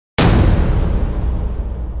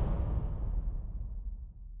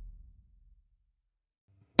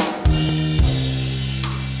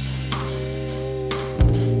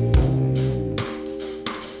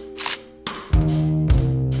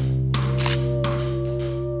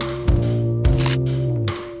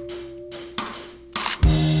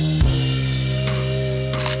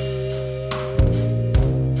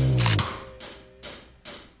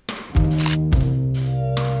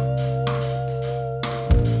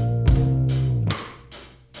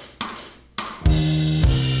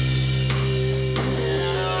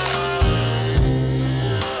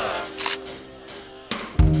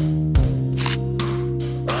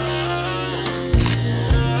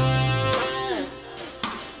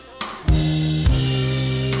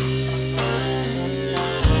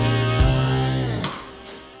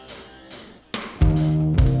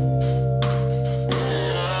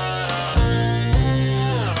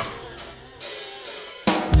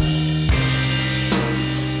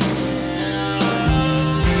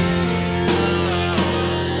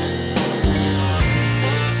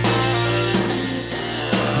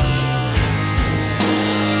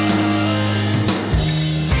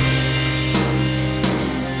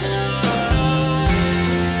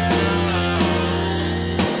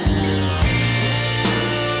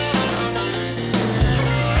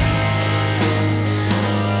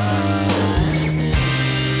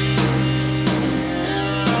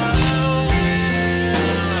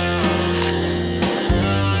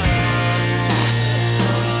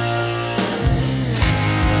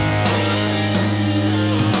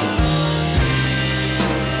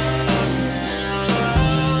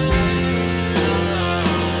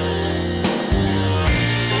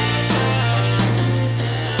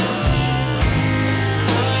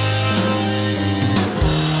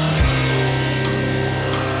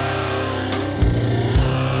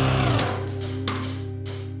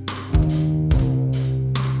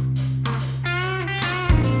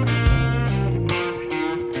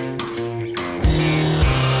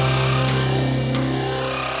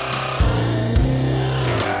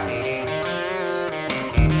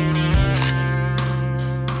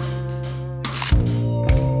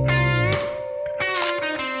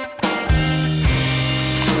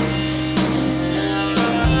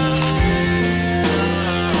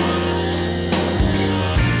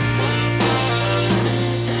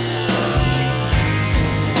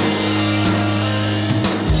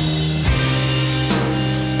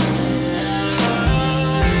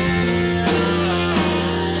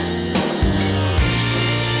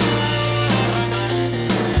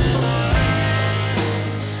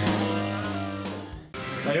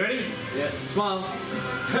Smile.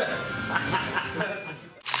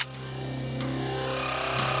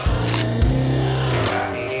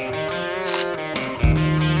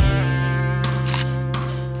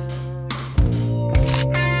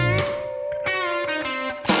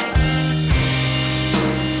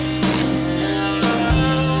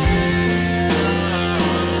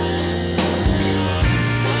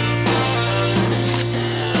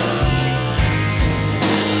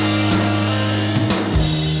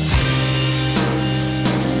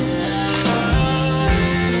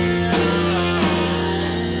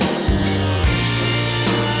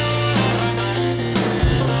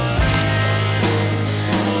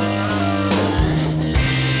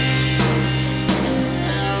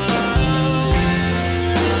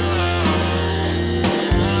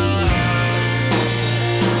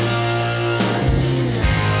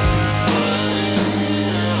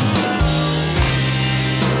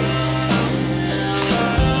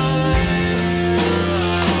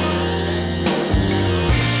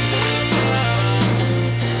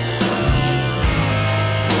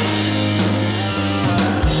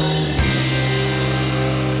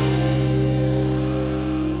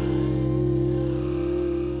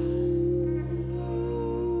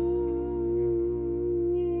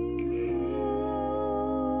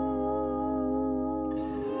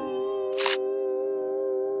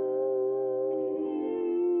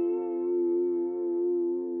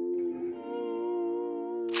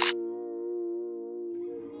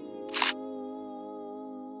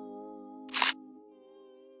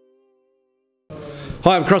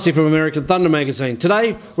 Hi, I'm Crossy from American Thunder Magazine.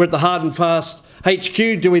 Today we're at the Hard and Fast HQ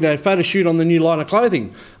doing a photo shoot on the new line of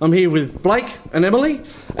clothing. I'm here with Blake and Emily,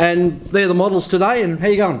 and they're the models today. And how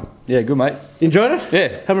you going? Yeah, good mate. Enjoyed it?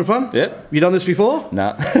 Yeah. Having fun? Yep. You done this before?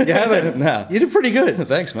 Nah. You haven't? Nah. You did pretty good.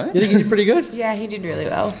 Thanks, mate. You think you did pretty good? Yeah, he did really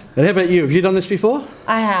well. And how about you? Have you done this before?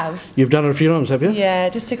 I have. You've done it a few times, have you? Yeah,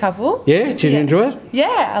 just a couple. Yeah? Did you enjoy it?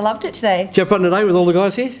 Yeah, I loved it today. Did you have fun today with all the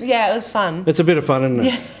guys here? Yeah, it was fun. It's a bit of fun, isn't it?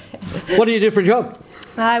 Yeah. What do you do for a job?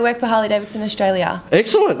 I work for Harley Davidson Australia.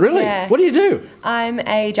 Excellent, really? Yeah. What do you do? I'm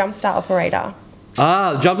a jumpstart operator.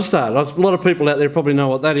 Ah, Jumpstart. A lot of people out there probably know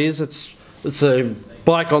what that is. It's a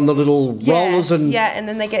bike on the little rollers and... Yeah, and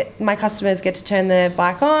then my customers get to turn the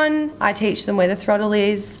bike on. I teach them where the throttle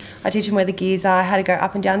is. I teach them where the gears are, how to go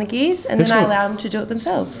up and down the gears, and then I allow them to do it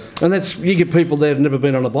themselves. And you get people that have never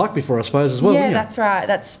been on a bike before, I suppose, as well, Yeah, don't you? that's right.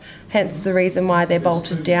 That's hence the reason why they're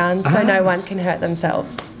bolted down, so no one can hurt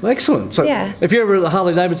themselves. Excellent. So Yeah. if you're ever at the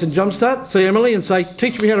Harley Davidson Jumpstart, see Emily and say,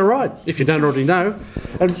 teach me how to ride, if you don't already know.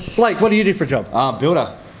 And Blake, what do you do for a job?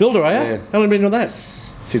 Builder. Builder, are you? Yeah. How long have you been doing that?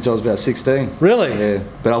 Since I was about 16. Really? Yeah.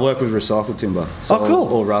 But I work with recycled timber. So Oh, cool.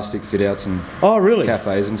 All rustic fit outs and Oh, really?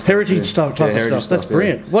 cafes and stuff. Heritage yeah. stuff, type Yeah, of heritage stuff. That's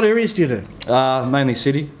brilliant. What areas do you do? Mainly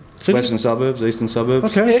city. Western suburbs, eastern suburbs.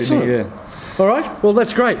 Okay, excellent. Sydney, yeah. All right, well,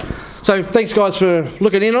 that's great. So thanks, guys, for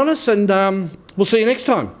looking in on us, and we'll see you next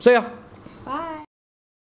time. See ya. Bye.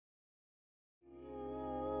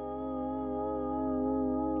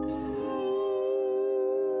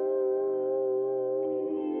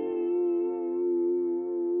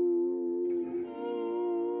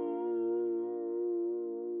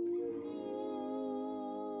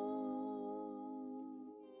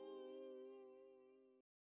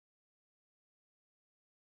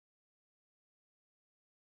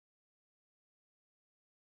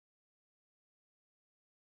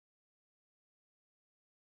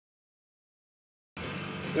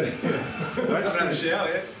 Right, I've had a shower,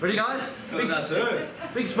 yeah. ready, guys?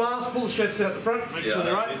 Big smiles, pull the shirts down at the front, make sure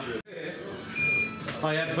they're right. Oh,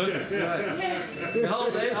 you had food? Yeah. Hold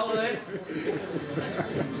it there, hold it there.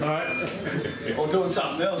 All right. Or doing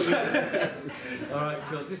something else. All right,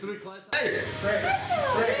 cool. Just a bit closer. Hey!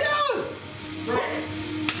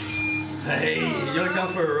 Hey, you gotta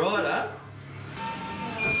come for a ride,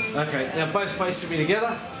 huh? Okay, now both facing me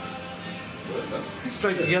together.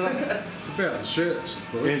 Straight together. It's about the shirts.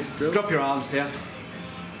 Yeah, drop your arms down.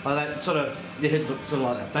 Like that, sort of, your head looks sort of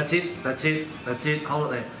like that. That's it, that's it, that's it. Hold it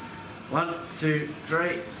there. 1, 2,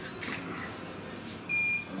 3.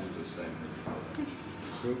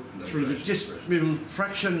 Just move a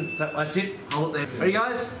fraction, that's it. Hold it there. Ready,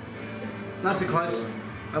 guys? Nice and close.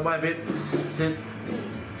 That way a bit. Sit.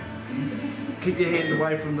 Keep your hand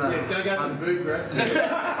away from the... Yeah, don't go for the boob, Greg.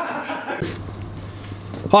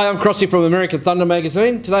 Hi, I'm Crossy from American Thunder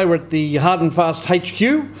Magazine. Today we're at the Hard and Fast HQ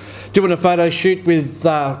doing a photo shoot with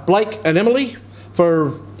Blake and Emily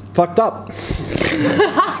for Fucked Up.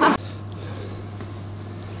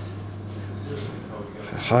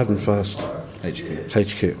 Hard and Fast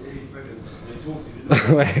HQ.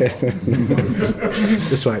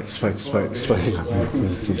 This way. Hang on.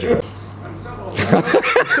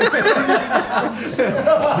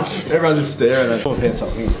 Everyone's just staring at it. Pull my pants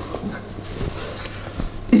up here.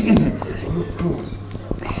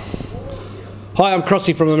 Hi, I'm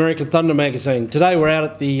Crossy from American Thunder magazine. Today we're out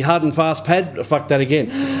at the Hard and Fast pad. Fuck that again.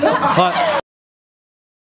 Hi.